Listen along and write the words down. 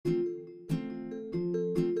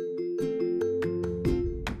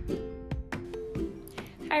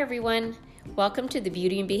everyone. Welcome to the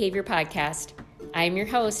Beauty and Behavior Podcast. I am your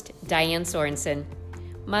host, Diane Sorensen,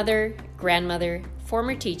 mother, grandmother,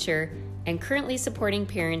 former teacher, and currently supporting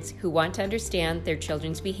parents who want to understand their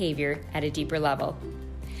children's behavior at a deeper level.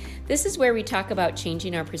 This is where we talk about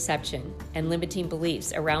changing our perception and limiting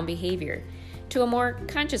beliefs around behavior to a more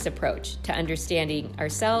conscious approach to understanding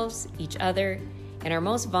ourselves, each other, and our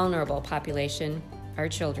most vulnerable population, our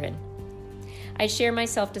children. I share my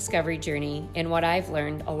self-discovery journey and what I've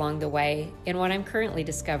learned along the way and what I'm currently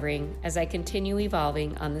discovering as I continue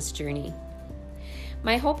evolving on this journey.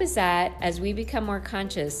 My hope is that as we become more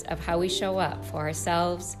conscious of how we show up for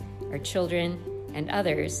ourselves, our children, and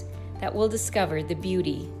others, that we'll discover the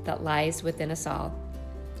beauty that lies within us all.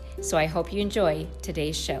 So I hope you enjoy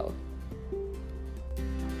today's show.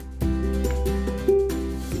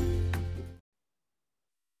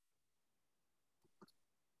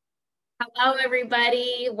 Hello,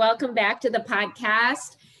 everybody. Welcome back to the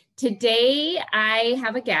podcast. Today, I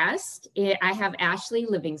have a guest. I have Ashley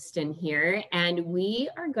Livingston here, and we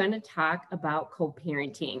are going to talk about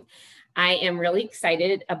co-parenting. I am really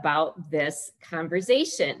excited about this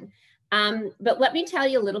conversation. But let me tell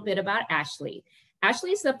you a little bit about Ashley.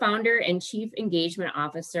 Ashley is the founder and chief engagement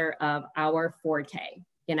officer of Our Forte.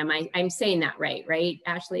 And I'm saying that right,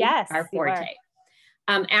 Ashley? Yes, Our Forte.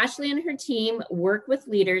 Ashley and her team work with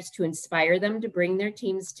leaders to inspire them to bring their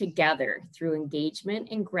teams together through engagement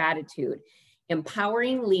and gratitude,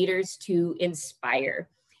 empowering leaders to inspire.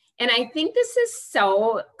 And I think this is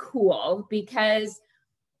so cool because,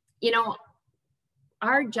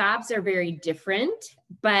 our jobs are very different,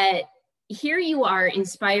 but here you are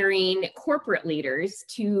inspiring corporate leaders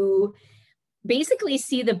to basically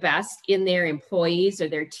see the best in their employees or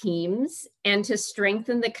their teams and to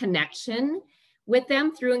strengthen the connection with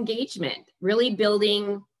them through engagement, really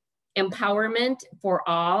building empowerment for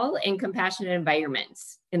all and compassionate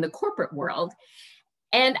environments in the corporate world.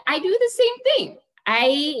 And I do the same thing.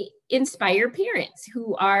 I inspire parents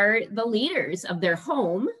who are the leaders of their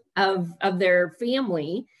home, of their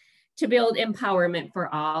family, to build empowerment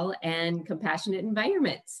for all and compassionate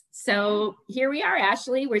environments. So here we are,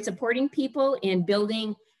 Ashley. We're supporting people in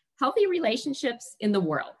building healthy relationships in the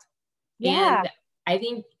world. Yeah. And I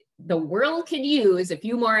think the world can use a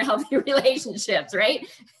few more healthy relationships, right?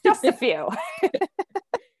 Just a few.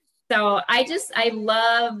 So I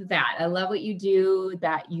love that. I love what you do,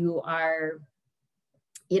 that you are,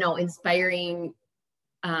 inspiring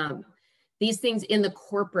these things in the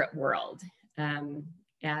corporate world,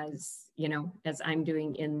 as I'm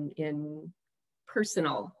doing in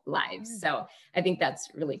personal lives. So I think that's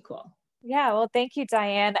really cool. Yeah. Well, thank you,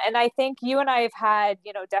 Diane. And I think you and I have had,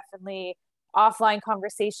 definitely offline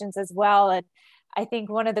conversations as well. And I think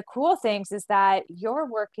one of the cool things is that you're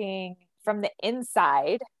working from the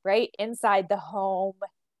inside, right? Inside the home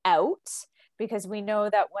out, because we know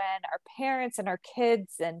that when our parents and our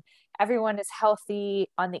kids and everyone is healthy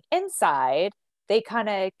on the inside, they kind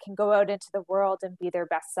of can go out into the world and be their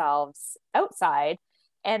best selves outside.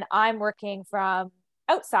 And I'm working from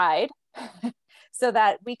outside so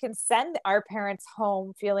that we can send our parents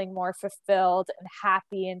home feeling more fulfilled and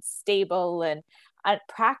happy and stable and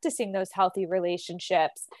practicing those healthy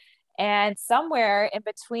relationships. And somewhere in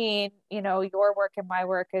between, your work and my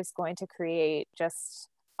work is going to create just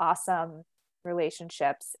awesome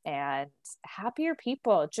relationships and happier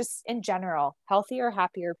people, just in general, healthier,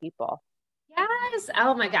 happier people. Yes.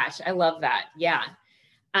 Oh my gosh. I love that. Yeah.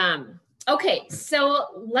 Okay, so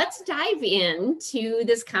let's dive into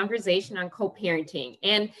this conversation on co-parenting.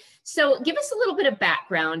 And so give us a little bit of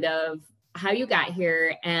background of how you got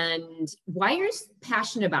here and why you're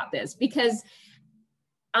passionate about this. Because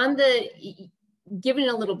giving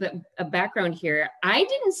a little bit of background here, I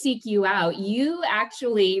didn't seek you out. You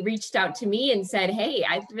actually reached out to me and said, hey,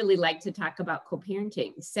 I'd really like to talk about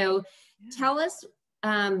co-parenting. So tell us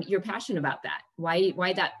your passion about that,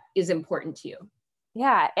 why that is important to you.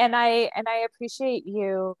 Yeah. And I appreciate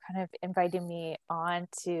you kind of inviting me on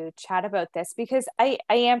to chat about this because I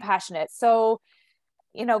am passionate. So,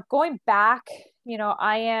 going back,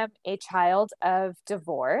 I am a child of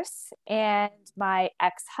divorce and my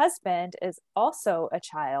ex-husband is also a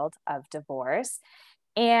child of divorce.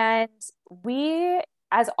 And we,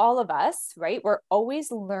 as all of us, right, we're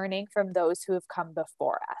always learning from those who have come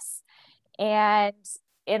before us. And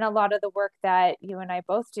in a lot of the work that you and I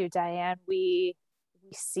both do, Diane, we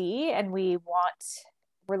see and we're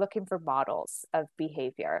looking for models of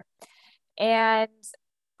behavior. And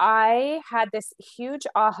I had this huge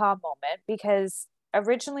aha moment because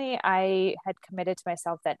originally I had committed to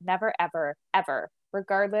myself that never, ever, ever,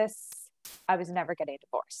 regardless, I was never getting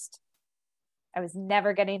divorced.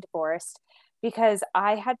 because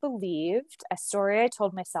I had believed, a story I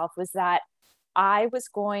told myself was that I was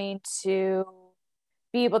going to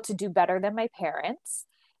be able to do better than my parents.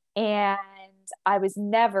 And I was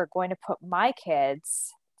never going to put my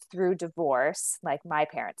kids through divorce like my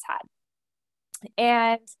parents had.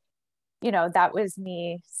 And, that was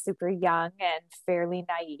me super young and fairly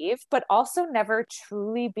naive, but also never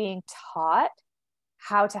truly being taught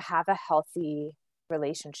how to have a healthy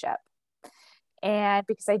relationship. And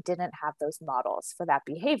because I didn't have those models for that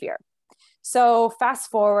behavior. So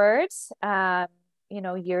fast forward,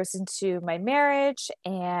 years into my marriage,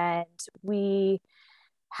 and we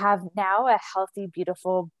have now a healthy,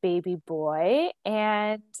 beautiful baby boy.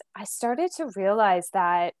 And I started to realize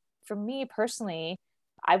that for me personally,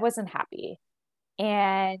 I wasn't happy.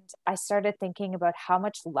 And I started thinking about how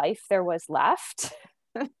much life there was left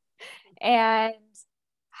and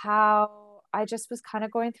how I just was kind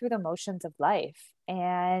of going through the motions of life.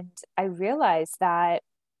 And I realized that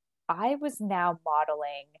I was now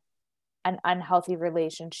modeling an unhealthy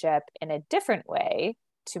relationship in a different way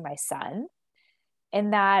to my son,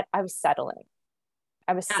 in that I was settling.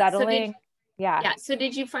 I was Yeah. settling. Yeah. Yeah. So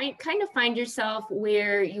did you find yourself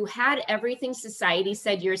where you had everything society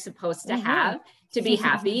said you're supposed to have to be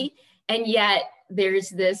happy, and yet there's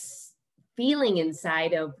this feeling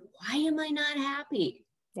inside of, why am I not happy?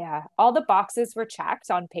 Yeah. All the boxes were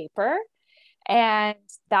checked on paper, and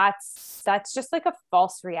that's just like a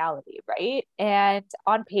false reality, right? And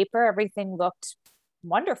on paper everything looked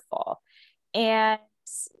wonderful. And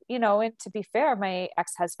and to be fair, my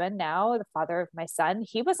ex-husband, now the father of my son,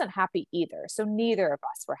 he wasn't happy either. So neither of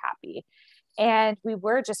us were happy. And we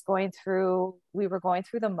were going through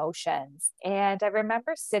the motions. And I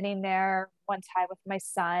remember sitting there one time with my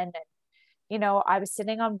son, and I was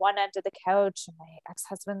sitting on one end of the couch and my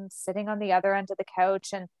ex-husband sitting on the other end of the couch,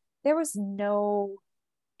 and there was no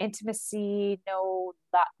intimacy, no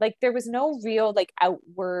love, like there was no real like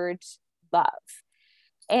outward love.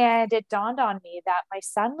 And it dawned on me that my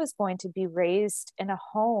son was going to be raised in a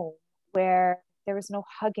home where there was no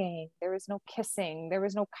hugging, there was no kissing, there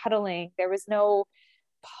was no cuddling, there was no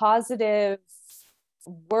positive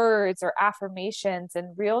words or affirmations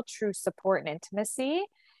and real true support and intimacy.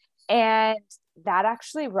 And that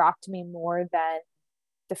actually rocked me more than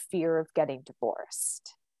the fear of getting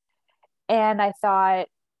divorced. And I thought,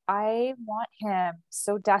 I want him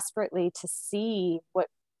so desperately to see what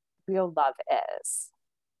real love is.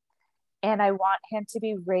 And I want him to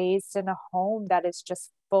be raised in a home that is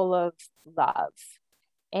just full of love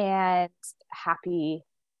and happy,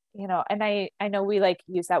 and I know we like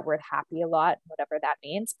use that word happy a lot, whatever that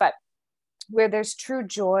means, but where there's true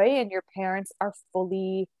joy and your parents are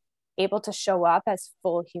fully able to show up as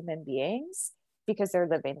full human beings because they're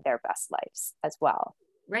living their best lives as well.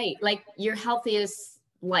 Right. Like your healthiest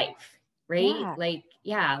life, right? Like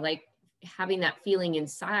having that feeling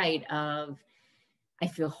inside of, I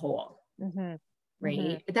feel whole.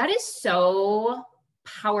 Right. That is so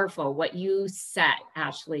powerful what you said,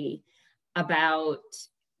 Ashley, about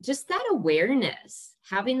just that awareness,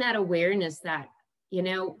 having that awareness that,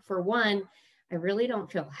 for one, I really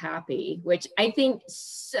don't feel happy, which I think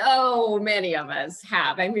so many of us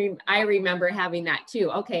have. I mean, I remember having that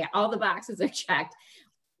too. Okay, all the boxes are checked.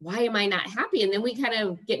 Why am I not happy? And then we kind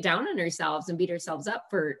of get down on ourselves and beat ourselves up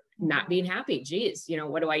for not being happy. Geez,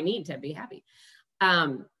 what do I need to be happy?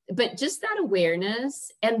 But just that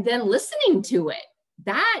awareness and then listening to it,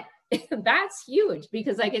 that's huge,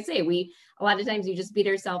 because like I say, a lot of times we just beat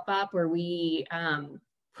ourselves up, or we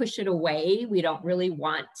push it away. We don't really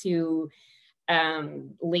want to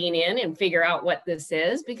lean in and figure out what this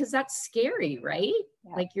is, because that's scary, right?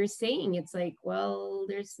 Yeah. Like you're saying, it's like, well,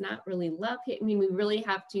 there's not really love here. I mean, we really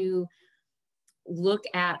have to look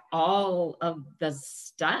at all of the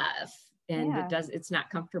stuff, and it's not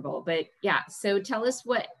comfortable, but yeah. So tell us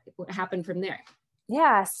what happened from there.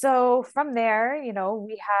 Yeah. So from there,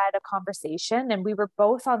 we had a conversation, and we were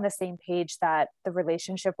both on the same page that the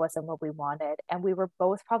relationship wasn't what we wanted. And we were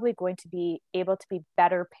both probably going to be able to be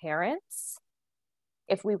better parents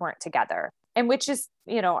if we weren't together. And which is,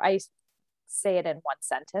 I say it in one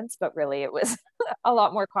sentence, but really it was a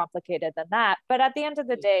lot more complicated than that. But at the end of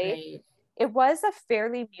the day, it was a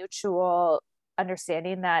fairly mutual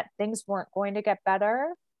understanding that things weren't going to get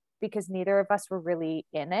better because neither of us were really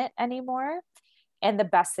in it anymore. And the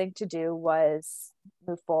best thing to do was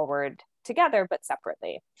move forward together, but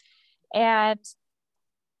separately. And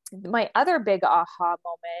my other big aha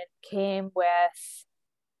moment came with,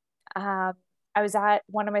 I was at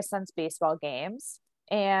one of my son's baseball games,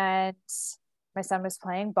 and my son was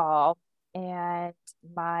playing ball, and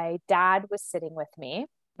my dad was sitting with me,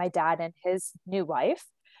 my dad and his new wife.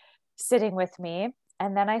 sitting with me.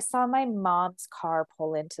 And then I saw my mom's car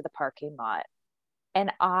pull into the parking lot.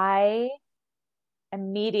 And I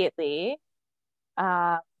immediately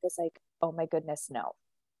was like, oh my goodness, no,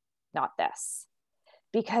 not this.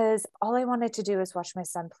 Because all I wanted to do was watch my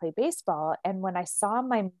son play baseball. And when I saw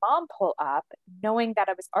my mom pull up, knowing that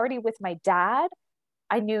I was already with my dad,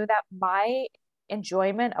 I knew that my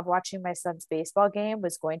enjoyment of watching my son's baseball game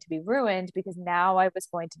was going to be ruined because now I was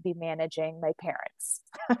going to be managing my parents.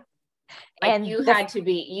 Like And you had to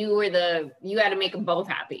be, you had to make them both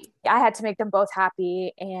happy. I had to make them both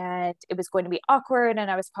happy, and it was going to be awkward.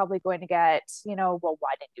 And I was probably going to get, well,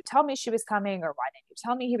 why didn't you tell me she was coming? Or why didn't you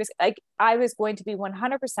tell me he was like, I was going to be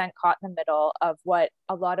 100% caught in the middle of what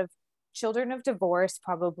a lot of children of divorce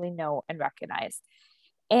probably know and recognize.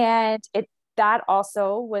 And that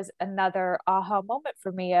also was another aha moment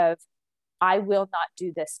for me of, I will not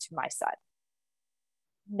do this to my son.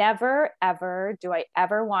 Never, ever do I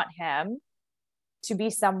ever want him to be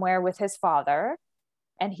somewhere with his father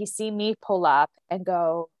and he see me pull up and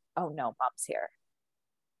go, oh no, mom's here.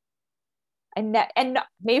 And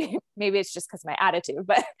maybe it's just because of my attitude,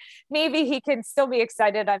 but maybe he can still be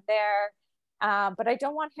excited I'm there. But I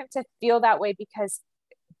don't want him to feel that way because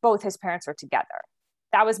both his parents are together.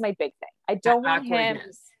 That was my big thing. I don't want him,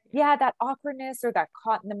 that awkwardness or that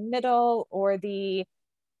caught in the middle or the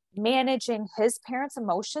managing his parents'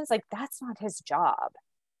 emotions. Like, that's not his job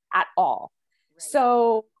at all. Right.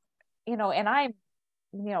 So, and I'm,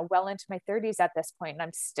 well into my 30s at this point, and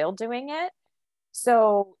I'm still doing it.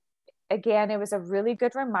 So again, it was a really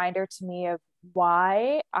good reminder to me of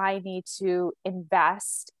why I need to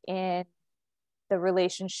invest in the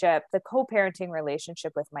relationship, the co-parenting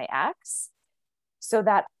relationship with my ex, so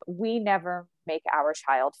that we never make our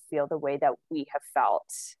child feel the way that we have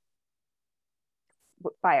felt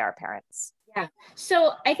by our parents. Yeah.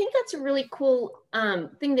 So I think that's a really cool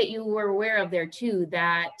thing that you were aware of there too,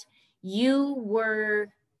 that you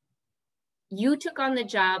took on the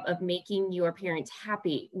job of making your parents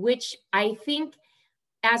happy, which I think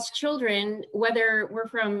as children, whether we're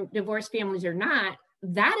from divorced families or not,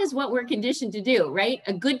 that is what we're conditioned to do, right?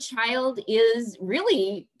 A good child is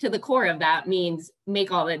really, to the core of that, means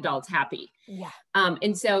make all the adults happy. Yeah.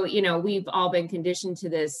 And so, we've all been conditioned to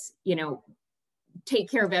this,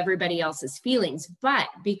 take care of everybody else's feelings. But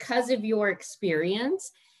because of your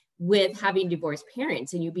experience with having divorced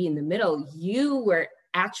parents and you be in the middle, you were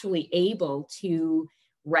actually able to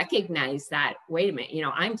recognize that, wait a minute,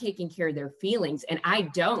 I'm taking care of their feelings and I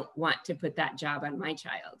don't want to put that job on my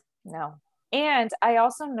child. No. And I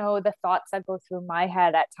also know the thoughts that go through my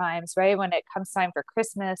head at times, right? When it comes time for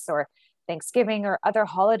Christmas or Thanksgiving or other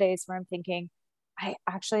holidays where I'm thinking, I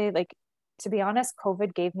actually, like, to be honest,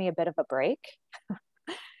 COVID gave me a bit of a break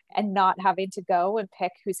and not having to go and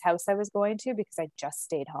pick whose house I was going to because I just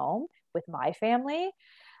stayed home with my family.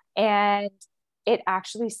 And it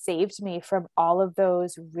actually saved me from all of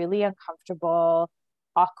those really uncomfortable,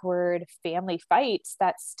 awkward family fights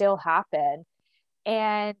that still happen.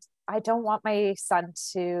 And I don't want my son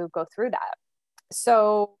to go through that.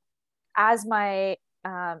 So as my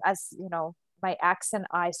ex and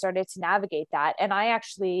I started to navigate that, and I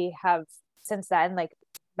actually have since then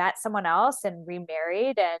met someone else and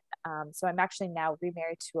remarried. And so I'm actually now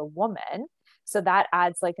remarried to a woman. So that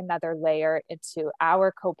adds another layer into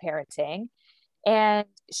our co-parenting. And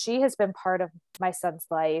she has been part of my son's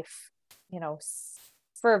life,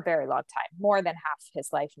 for a very long time, more than half his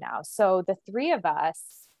life now. So the three of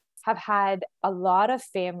us have had a lot of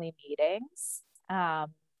family meetings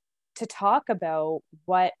to talk about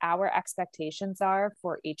what our expectations are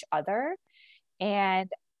for each other. And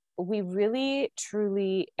we really,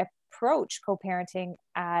 truly approach co-parenting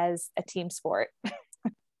as a team sport,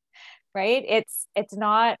 right? It's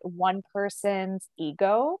not one person's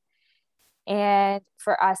ego. And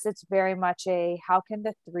for us, it's very much how can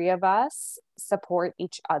the three of us support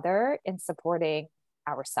each other in supporting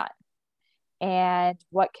our son? And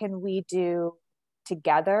what can we do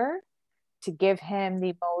together to give him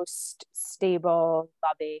the most stable,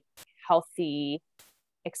 loving, healthy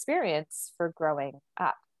experience for growing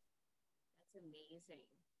up? That's amazing.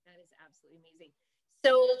 That is absolutely amazing.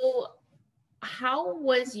 So how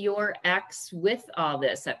was your ex with all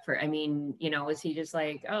this at first? I mean, was he just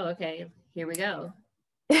like, oh, okay, here we go?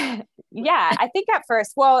 Yeah, I think at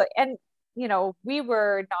first, well, and we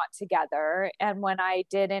were not together. And when I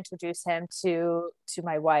did introduce him to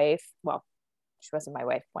my wife, well, she wasn't my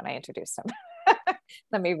wife when I introduced him.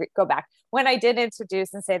 Let me go back. When I did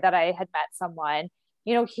introduce and say that I had met someone,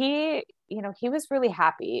 he was really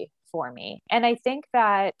happy for me. And I think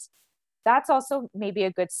that that's also maybe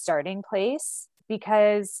a good starting place,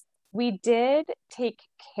 because we did take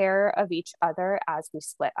care of each other as we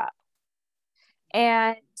split up.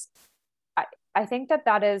 And I think that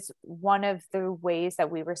that is one of the ways that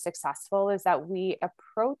we were successful, is that we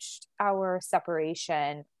approached our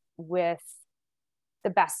separation with the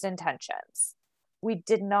best intentions. We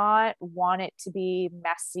did not want it to be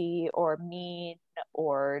messy or mean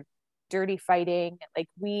or dirty fighting. Like,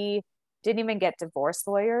 we didn't even get divorce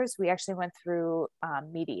lawyers. We actually went through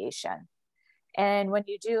mediation. And when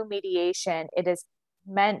you do mediation, it is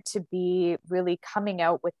meant to be really coming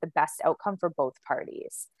out with the best outcome for both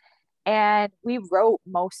parties. And we wrote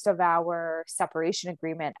most of our separation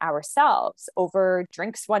agreement ourselves over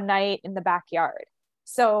drinks one night in the backyard.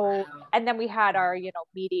 So, Wow. and then we had our,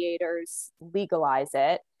 mediators legalize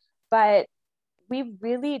it. But we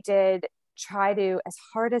really did try to, as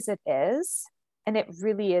hard as it is, and it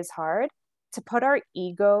really is hard, to put our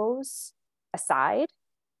egos aside,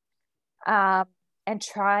 and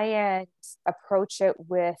try and approach it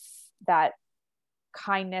with that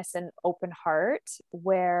kindness and open heart,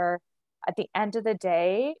 where at the end of the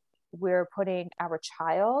day, we're putting our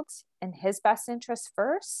child and his best interest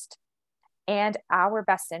first, and our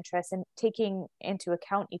best interest, and taking into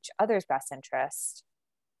account each other's best interest.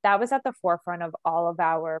 That was at the forefront of all of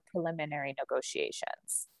our preliminary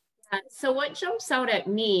negotiations. So what jumps out at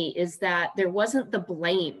me is that there wasn't the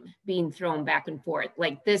blame being thrown back and forth.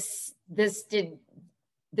 Like this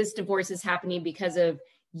divorce is happening because of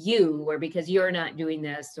you, or because you're not doing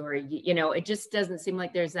this, or, it just doesn't seem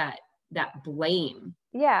like there's that blame.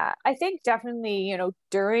 Yeah, I think definitely,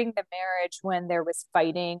 during the marriage, when there was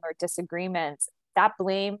fighting or disagreements, that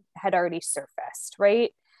blame had already surfaced,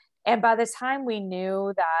 right? And by the time we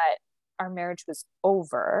knew that our marriage was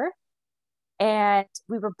over, and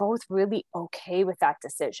we were both really okay with that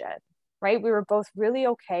decision, right? We were both really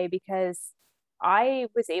okay, because I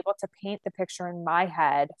was able to paint the picture in my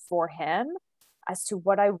head for him as to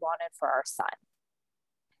what I wanted for our son.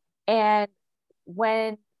 And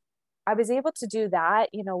when I was able to do that,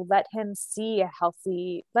 let him see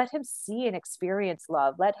and experience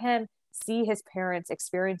love, let him see his parents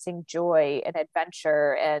experiencing joy and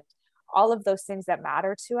adventure and all of those things that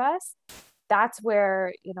matter to us. That's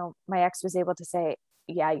where, my ex was able to say,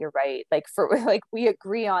 yeah, you're right. Like, we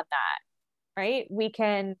agree on that, right? We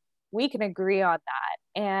can agree on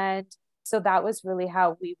that. And so that was really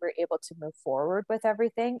how we were able to move forward with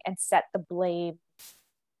everything and set the blame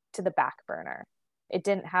to the back burner. It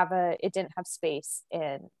didn't have space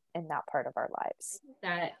in that part of our lives.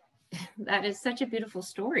 That is such a beautiful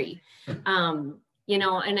story. And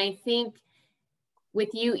I think with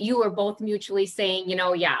you were both mutually saying,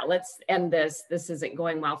 yeah, let's end this. This isn't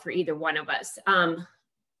going well for either one of us.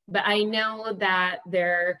 But I know that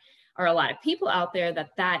there are a lot of people out there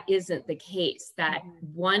that isn't the case, that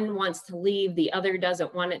one wants to leave, the other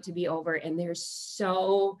doesn't want it to be over. And there's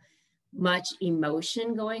so much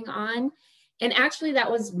emotion going on. And actually,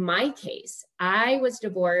 that was my case. I was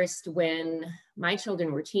divorced when my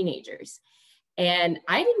children were teenagers. And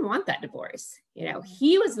I didn't want that divorce.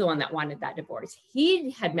 He was the one that wanted that divorce.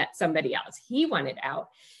 He had met somebody else. He wanted out.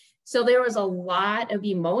 So there was a lot of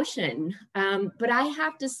emotion. But I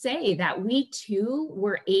have to say that we too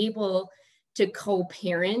were able to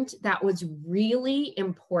co-parent. That was really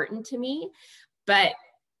important to me. But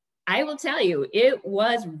I will tell you, it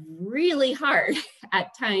was really hard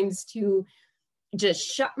at times to just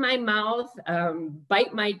shut my mouth,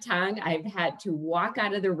 bite my tongue. I've had to walk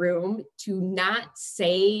out of the room to not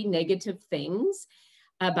say negative things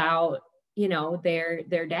about,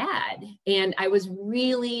 their dad. And I was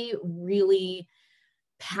really, really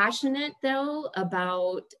passionate though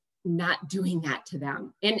about not doing that to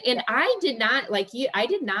them. And I did not, like you, I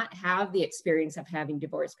did not have the experience of having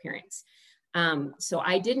divorced parents. So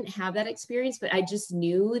I didn't have that experience, but I just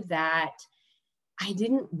knew that I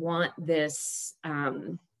didn't want this,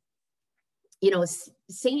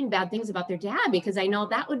 saying bad things about their dad, because I know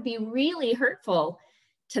that would be really hurtful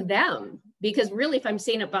to them, because really, if I'm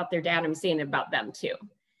saying about their dad, I'm saying it about them too.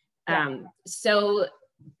 Yeah. So,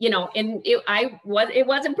 and it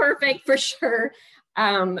wasn't perfect for sure.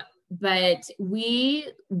 But we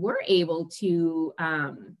were able to,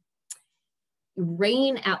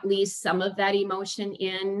 rein at least some of that emotion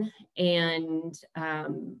in, and,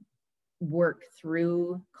 work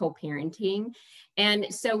through co-parenting. And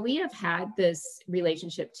so we have had this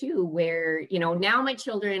relationship too, where, now my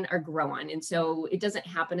children are grown. And so it doesn't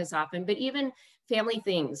happen as often, but even family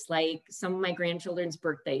things like some of my grandchildren's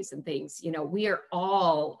birthdays and things, we are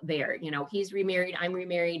all there. He's remarried, I'm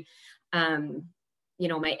remarried.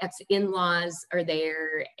 My ex-in-laws are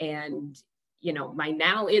there, and, my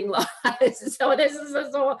now in-laws. So this is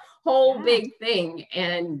a whole big thing.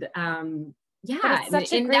 And but it's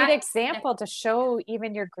such a great example to show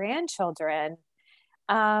even your grandchildren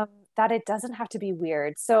that it doesn't have to be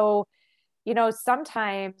weird. So,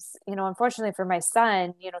 sometimes, unfortunately for my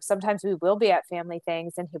son, sometimes we will be at family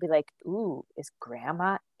things and he'll be like, ooh, is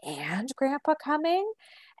grandma and grandpa coming?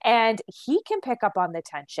 And he can pick up on the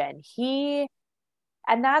tension.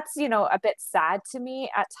 And that's, a bit sad to me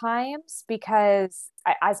at times, because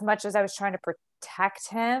as much as I was trying to protect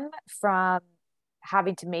him from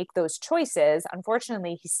having to make those choices,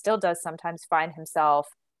 unfortunately, he still does sometimes find himself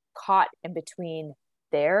caught in between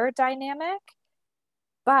their dynamic.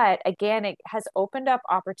 But again, it has opened up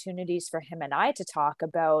opportunities for him and I to talk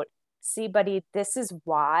about, see, buddy, this is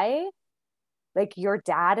why, like, your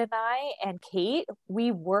dad and I and Kate,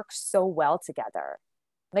 we work so well together.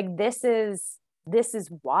 Like, this is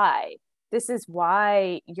why. This is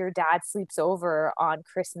why your dad sleeps over on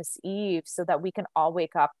Christmas Eve so that we can all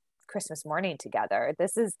wake up Christmas morning together.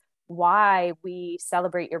 This is why we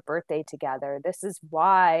celebrate your birthday together. This is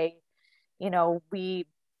why, we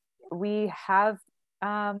have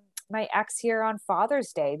my ex here on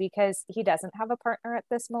Father's Day, because he doesn't have a partner at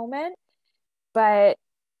this moment, but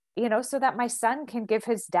so that my son can give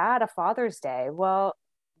his dad a Father's Day. Well,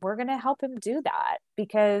 we're going to help him do that,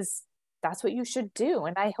 because that's what you should do.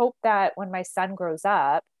 And I hope that when my son grows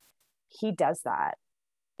up, he does that,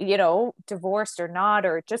 divorced or not,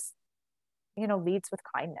 or just, leads with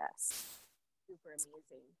kindness. Super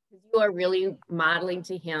amazing. You are really modeling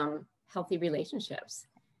to him healthy relationships.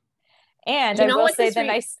 And I will say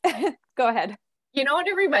go ahead. You know what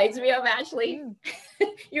it reminds me of, Ashley?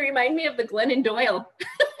 You remind me of the Glennon Doyle.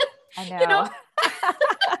 I know.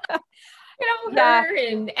 Her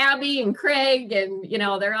and Abby and Craig, and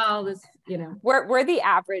they're all this. We're the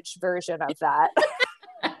average version of that.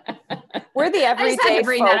 We're the everyday. I just had to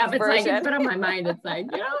bring that up. It's like it's been on my mind. It's like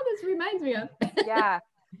this reminds me of. Yeah.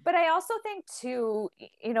 But I also think too,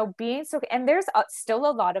 being so, and there's still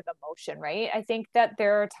a lot of emotion, right? I think that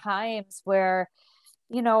there are times where,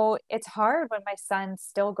 it's hard when my son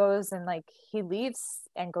still goes and he leaves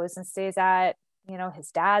and goes and stays at, his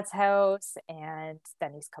dad's house, and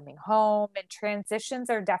then he's coming home, and transitions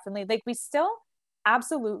are definitely we still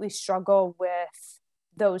absolutely struggle with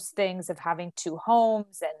those things of having two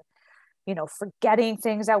homes and, forgetting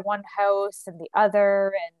things at one house and the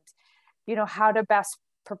other, and, how to best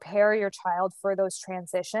prepare your child for those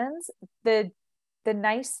transitions. The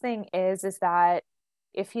nice thing is that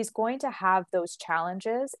if he's going to have those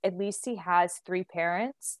challenges, at least he has three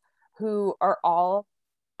parents who are all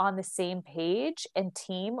on the same page and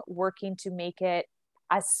team, working to make it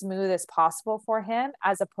as smooth as possible for him,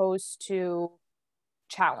 as opposed to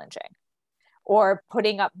challenging or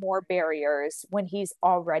putting up more barriers when he's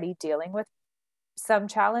already dealing with some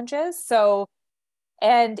challenges. So,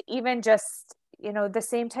 and even just, the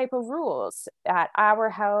same type of rules at our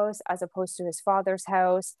house as opposed to his father's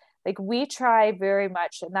house. We try very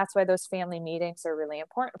much, and that's why those family meetings are really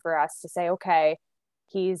important for us, to say, okay,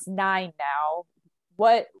 he's 9 now.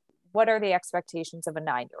 What are the expectations of a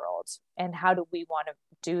 9-year-old, and how do we want to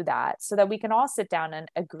do that, so that we can all sit down and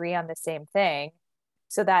agree on the same thing,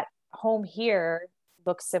 so that home here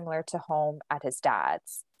looks similar to home at his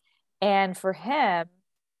dad's. And for him,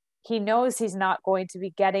 he knows he's not going to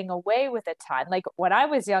be getting away with a ton. When I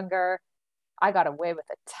was younger, I got away with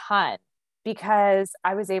a ton because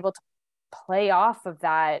I was able to play off of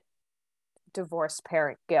that divorced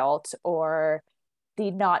parent guilt or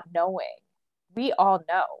the not knowing. We all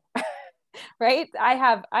know, right? I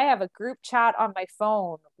have a group chat on my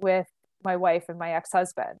phone with my wife and my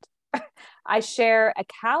ex-husband. I share a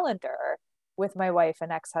calendar with my wife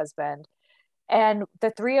and ex-husband, and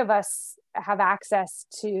the three of us have access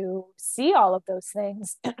to see all of those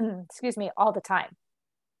things, excuse me, all the time.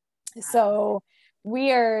 So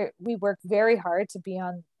we work very hard to be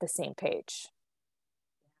on the same page.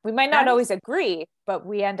 We might not always agree, but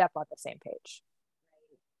we end up on the same page.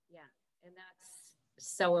 Right. Yeah. And that's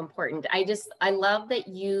so important. I love that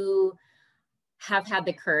you have had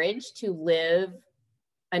the courage to live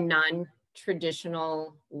a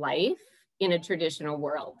non-traditional life in a traditional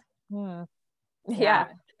world. Yeah.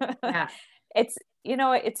 Yeah. It's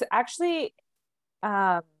actually,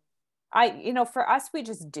 for us, we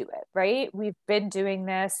just do it, right? We've been doing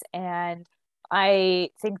this, and I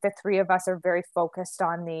think the three of us are very focused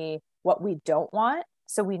on what we don't want.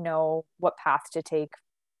 So we know what path to take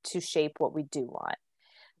to shape what we do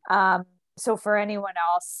want. So for anyone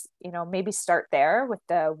else, maybe start there with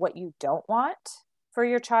what you don't want for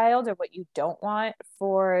your child, or what you don't want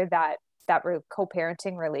for that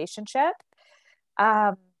co-parenting relationship.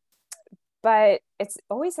 but it's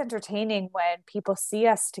always entertaining when people see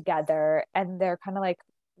us together and they're kind of like,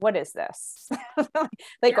 what is this?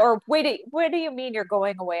 Like, Yeah. or wait, what do you mean you're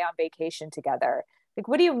going away on vacation together? Like,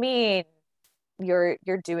 what do you mean you're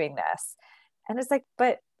doing this? And it's like,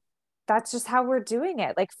 but that's just how we're doing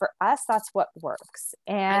it. Like for us, that's what works.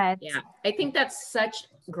 And Yeah, I think that's such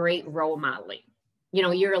great role modeling. You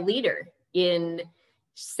know, you're a leader in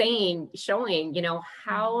showing, you know,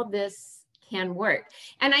 how this can work.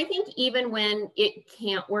 And I think even when it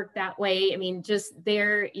can't work that way, I mean, just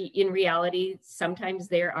there in reality, sometimes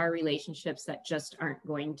there are relationships that just aren't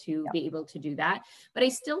going to be able to do that. But I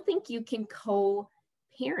still think you can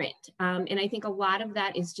co-parent. And I think a lot of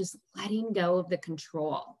that is just letting go of the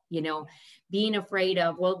control, you know, being afraid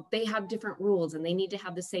of, well, they have different rules and they need to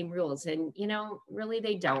have the same rules. And, you know, really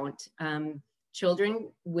they don't. Children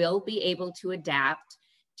will be able to adapt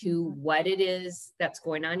to what it is that's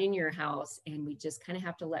going on in your house. And we just kind of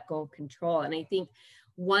have to let go of control. And I think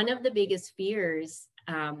one of the biggest fears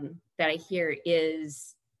that I hear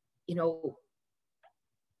is, you know,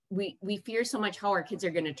 we fear so much how our kids are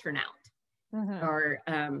going to turn out. Or,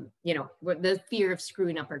 you know, the fear of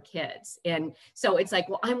screwing up our kids. And so it's like,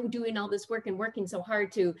 well, I'm doing all this work and working so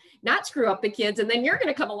hard to not screw up the kids. And then you're going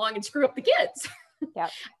to come along and screw up the kids. Yeah.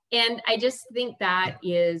 And I just think that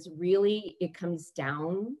is really, it comes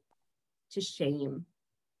down to shame.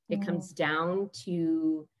 It comes down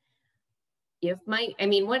to I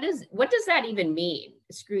mean, what does that even mean?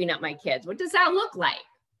 Screwing up my kids? What does that look like?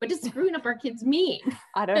 What does screwing up our kids mean?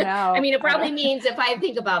 I don't know. I mean, it probably means if I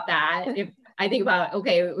think about that, if I think about,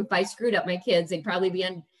 okay, if I screwed up my kids, they'd probably be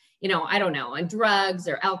on, you know, I don't know, on drugs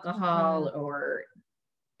or alcohol or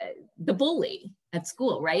the bully at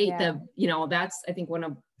school, right? Yeah. You know, that's, I think one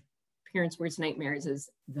of parents' worst nightmares is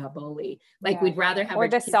the bully. Like we'd rather have, or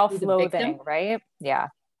the self-loathing, right? Yeah.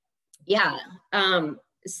 Yeah.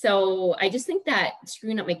 So I just think that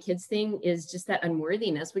screwing up my kids thing is just that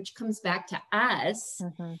unworthiness, which comes back to us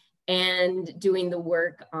and doing the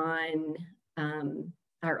work on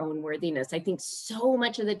our own worthiness. I think so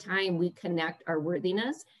much of the time we connect our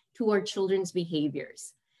worthiness to our children's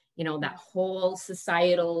behaviors, you know, that whole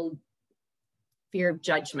societal fear of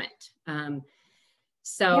judgment.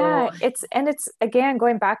 So it's again,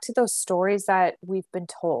 going back to those stories that we've been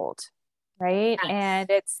told, right? Yes. And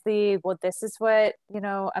it's well, this is what, you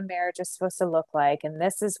know, a marriage is supposed to look like, and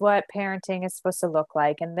this is what parenting is supposed to look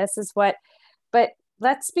like, and this is what, but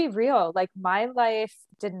let's be real, like my life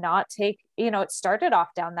did not take, you know, it started off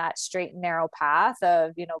down that straight and narrow path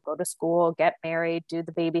of, you know, go to school, get married, do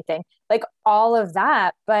the baby thing, like all of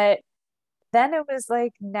that. But then it was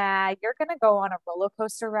like, nah, you're going to go on a roller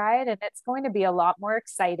coaster ride and it's going to be a lot more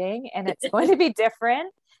exciting and it's going to be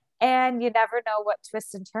different. And you never know what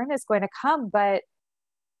twist and turn is going to come. But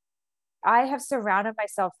I have surrounded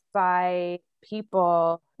myself by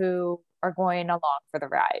people who are going along for the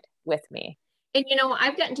ride with me. And, you know,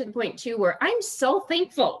 I've gotten to the point too, where I'm so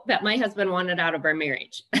thankful that my husband wanted out of our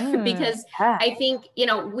marriage because I think, you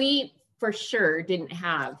know, we for sure didn't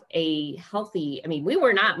have a healthy, I mean, we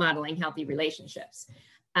were not modeling healthy relationships.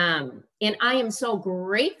 And I am so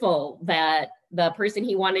grateful that the person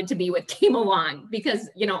he wanted to be with came along because,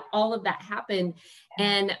 you know, all of that happened.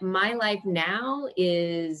 And my life now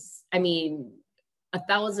is, I mean,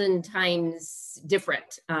 1,000 times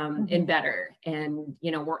different and better. And,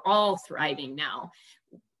 you know, we're all thriving now,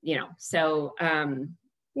 you know, so.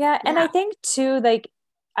 Yeah. And I think too, like,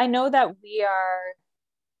 I know that we are,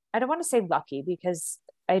 I don't want to say lucky because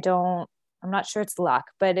I'm not sure it's luck,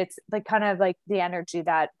 but it's like kind of like the energy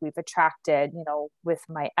that we've attracted, you know, with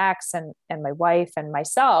my ex and my wife and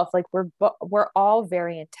myself, like we're all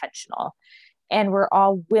very intentional and we're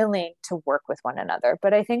all willing to work with one another.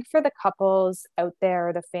 But I think for the couples out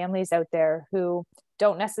there, the families out there who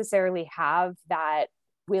don't necessarily have that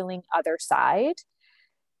willing other side,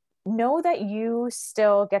 know that you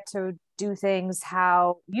still get to do things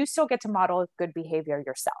how you still get to model good behavior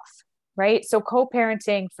yourself, right? So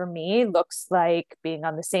co-parenting for me looks like being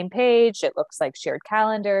on the same page. It looks like shared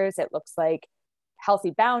calendars. It looks like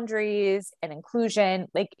healthy boundaries and inclusion.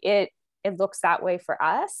 Like it looks that way for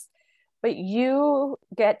us, but you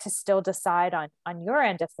get to still decide on your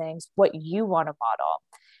end of things what you want to model.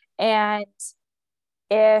 And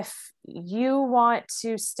if you want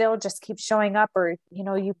to still just keep showing up, or, you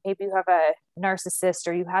know, maybe you have a narcissist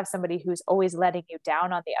or you have somebody who's always letting you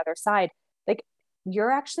down on the other side, like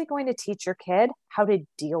you're actually going to teach your kid how to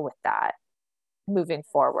deal with that moving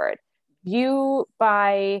forward.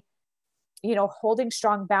 By, you know, holding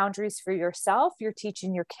strong boundaries for yourself, you're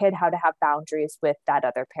teaching your kid how to have boundaries with that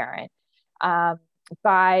other parent.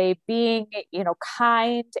 by being,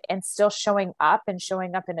 kind and still showing up and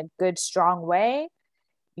showing up in a good, strong way,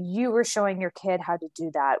 you were showing your kid how to do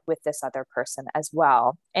that with this other person as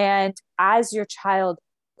well. And as your child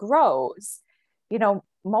grows,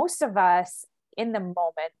 most of us in the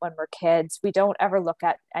moment when we're kids, we don't ever look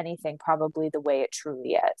at anything probably the way it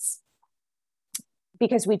truly is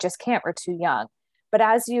because we just can't, we're too young. But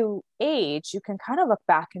as you age, you can kind of look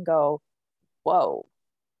back and go, whoa,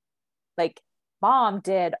 like mom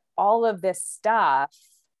did all of this stuff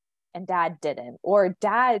and dad didn't, or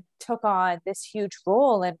dad took on this huge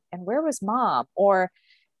role and where was mom? Or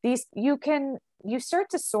you start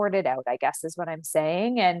to sort it out, I guess is what I'm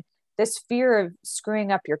saying. And this fear of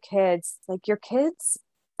screwing up your kids, like your kids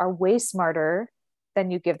are way smarter than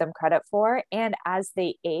you give them credit for. And as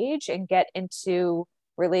they age and get into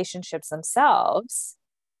relationships themselves,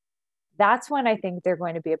 that's when I think they're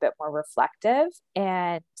going to be a bit more reflective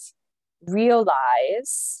and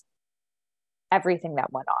realize everything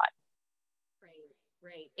that went on.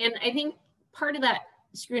 Right. And I think part of that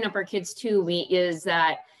screwing up our kids too, is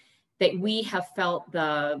that we have felt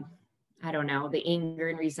the anger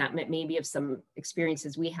and resentment maybe of some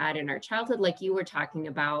experiences we had in our childhood, like you were talking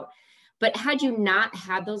about. But had you not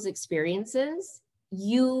had those experiences,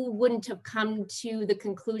 you wouldn't have come to the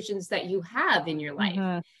conclusions that you have in your life.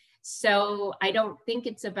 Mm-hmm. So I don't think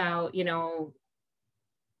it's about,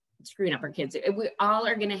 screwing up our kids. We all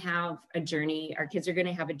are going to have a journey. Our kids are going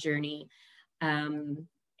to have a journey. And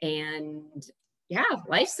yeah,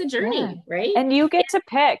 life's a journey, right? And you get to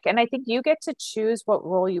pick. And I think you get to choose what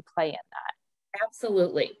role you play in that.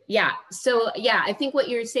 Absolutely. Yeah. So yeah, I think what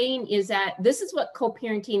you're saying is that this is what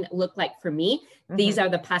co-parenting looked like for me. Mm-hmm. These are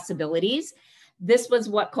the possibilities. This was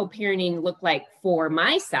what co-parenting looked like for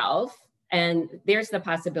myself. And there's the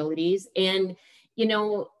possibilities. And,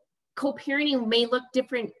 co-parenting may look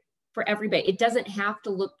different for everybody. It doesn't have to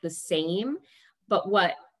look the same. But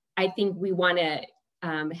what I think we want to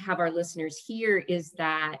have our listeners hear is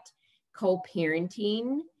that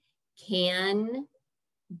co-parenting can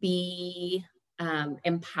be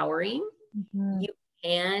empowering. Mm-hmm. You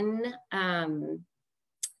can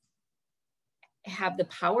have the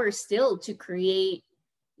power still to create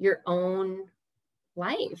your own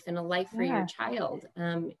life and a life for your child.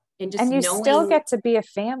 And you still get to be a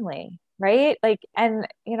family, right? Like, and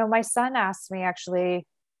my son asked me actually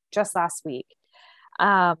just last week,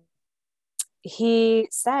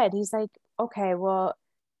 he's like, okay, well,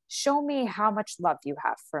 show me how much love you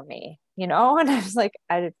have for me, and I was like,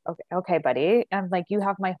 okay, buddy. I'm like, you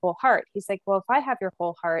have my whole heart. He's like, well, if I have your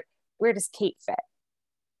whole heart, where does Kate fit?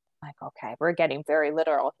 I'm like, okay, we're getting very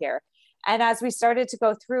literal here. And as we started to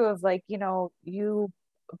go through of like, you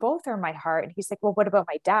both are my heart. And he's like, well, what about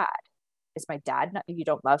my dad? Is my dad not, you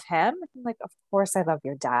don't love him? I'm like, of course I love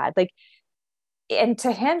your dad. Like, and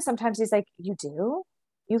to him, sometimes he's like, you do?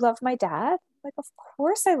 You love my dad? I'm like, of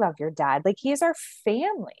course I love your dad. Like, he is our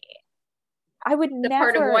family. I would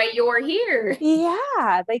never. Part of why you're here.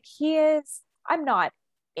 Yeah. Like he is, I'm not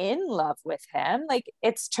in love with him. Like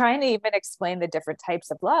it's trying to even explain the different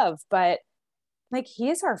types of love, but like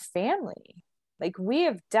he is our family. Like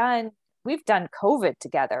we've done COVID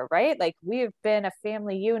together, right? Like we have been a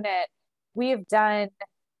family unit. We have done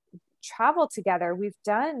travel together. We've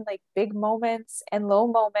done like big moments and low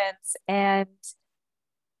moments. And,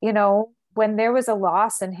 when there was a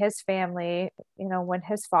loss in his family, when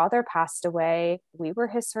his father passed away, we were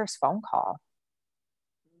his first phone call,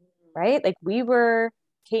 right? Like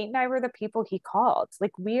Kate and I were the people he called.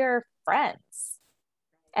 Like we are friends.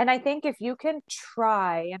 And I think if you can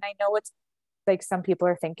try, and I know it's like some people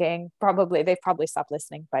are thinking, they've probably stopped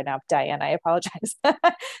listening by now, Diane, I apologize,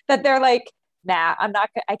 that they're like, nah,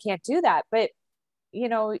 I can't do that. But,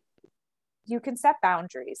 you can set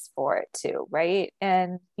boundaries for it too, right?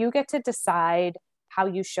 And you get to decide how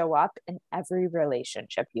you show up in every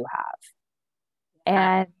relationship you have.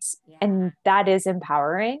 And that is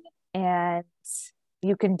empowering. And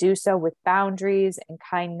you can do so with boundaries and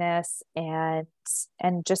kindness and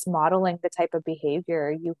just modeling the type of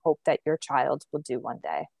behavior you hope that your child will do one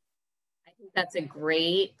day. I think that's a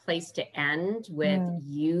great place to end with.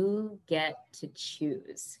 You get to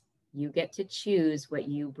choose. You get to choose what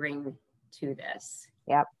you bring to this.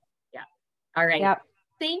 Yep. Yeah. All right. Yep.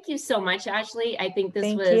 Thank you so much, Ashley. I think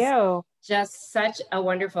this was just such a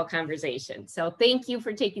wonderful conversation. So thank you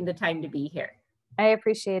for taking the time to be here. I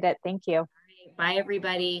appreciate it. Thank you. Bye,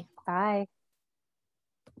 everybody. Bye.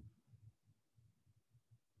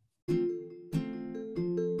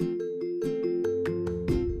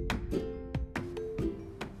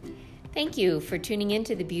 Thank you for tuning in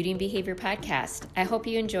to the Beauty and Behavior Podcast. I hope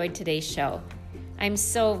you enjoyed today's show. I'm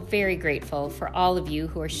so very grateful for all of you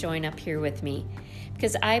who are showing up here with me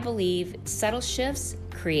because I believe subtle shifts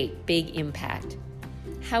create big impact.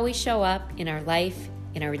 How we show up in our life,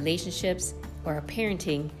 in our relationships, or our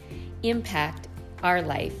parenting impact our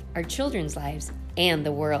life, our children's lives, and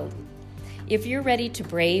the world. If you're ready to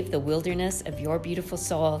brave the wilderness of your beautiful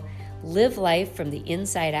soul, live life from the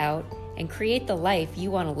inside out, and create the life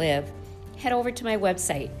you want to live, head over to my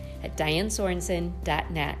website at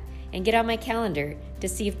dianesorensen.net and get on my calendar to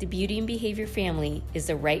see if the Beauty and Behavior family is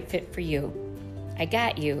the right fit for you. I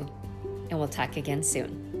got you, and we'll talk again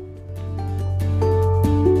soon.